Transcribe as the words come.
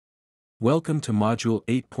Welcome to Module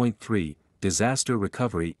 8.3, Disaster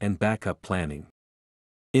Recovery and Backup Planning.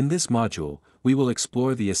 In this module, we will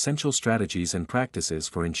explore the essential strategies and practices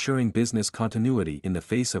for ensuring business continuity in the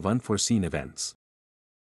face of unforeseen events.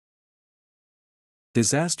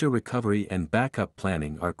 Disaster recovery and backup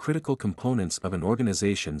planning are critical components of an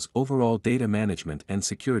organization's overall data management and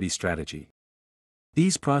security strategy.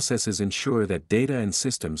 These processes ensure that data and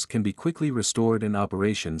systems can be quickly restored and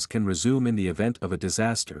operations can resume in the event of a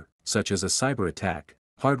disaster, such as a cyber attack,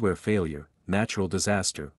 hardware failure, natural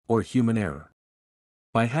disaster, or human error.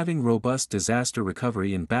 By having robust disaster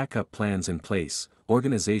recovery and backup plans in place,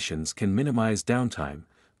 organizations can minimize downtime,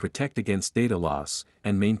 protect against data loss,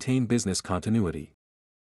 and maintain business continuity.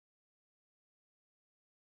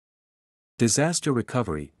 Disaster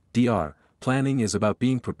recovery, DR, planning is about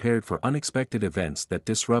being prepared for unexpected events that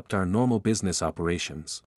disrupt our normal business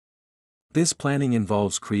operations. This planning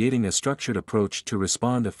involves creating a structured approach to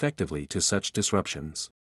respond effectively to such disruptions.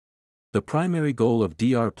 The primary goal of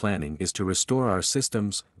DR planning is to restore our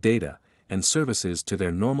systems, data, and services to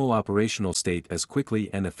their normal operational state as quickly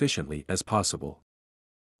and efficiently as possible.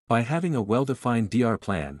 By having a well-defined DR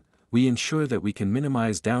plan, we ensure that we can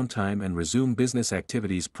minimize downtime and resume business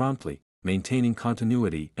activities promptly, maintaining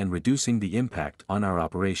continuity and reducing the impact on our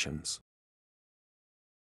operations.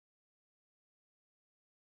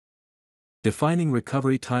 Defining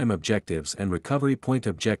recovery time objectives and recovery point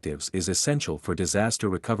objectives is essential for disaster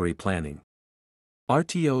recovery planning.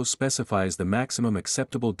 RTO specifies the maximum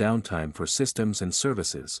acceptable downtime for systems and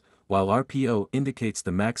services, while RPO indicates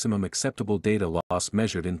the maximum acceptable data loss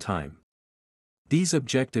measured in time. These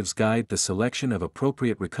objectives guide the selection of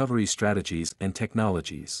appropriate recovery strategies and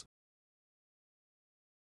technologies.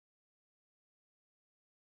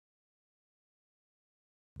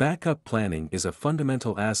 Backup planning is a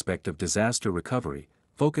fundamental aspect of disaster recovery,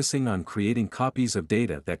 focusing on creating copies of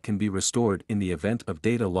data that can be restored in the event of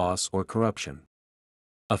data loss or corruption.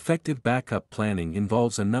 Effective backup planning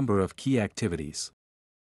involves a number of key activities.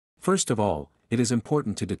 First of all, it is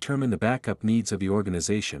important to determine the backup needs of the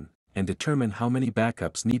organization, and determine how many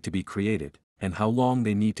backups need to be created, and how long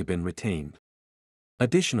they need to be retained.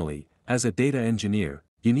 Additionally, as a data engineer,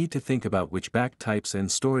 you need to think about which back types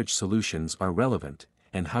and storage solutions are relevant,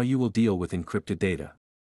 and how you will deal with encrypted data.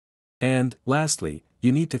 And, lastly,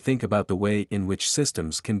 you need to think about the way in which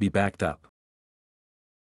systems can be backed up.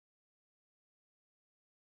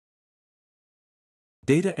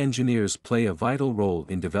 Data engineers play a vital role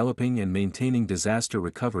in developing and maintaining disaster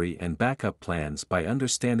recovery and backup plans by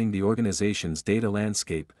understanding the organization's data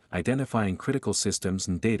landscape, identifying critical systems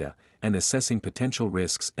and data, and assessing potential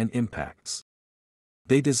risks and impacts.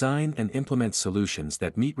 They design and implement solutions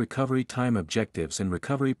that meet recovery time objectives and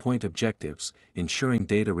recovery point objectives, ensuring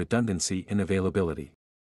data redundancy and availability.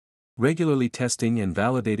 Regularly testing and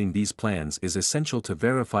validating these plans is essential to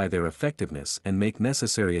verify their effectiveness and make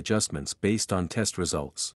necessary adjustments based on test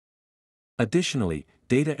results. Additionally,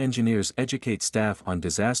 data engineers educate staff on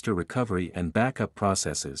disaster recovery and backup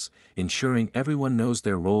processes, ensuring everyone knows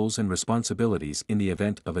their roles and responsibilities in the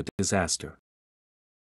event of a disaster.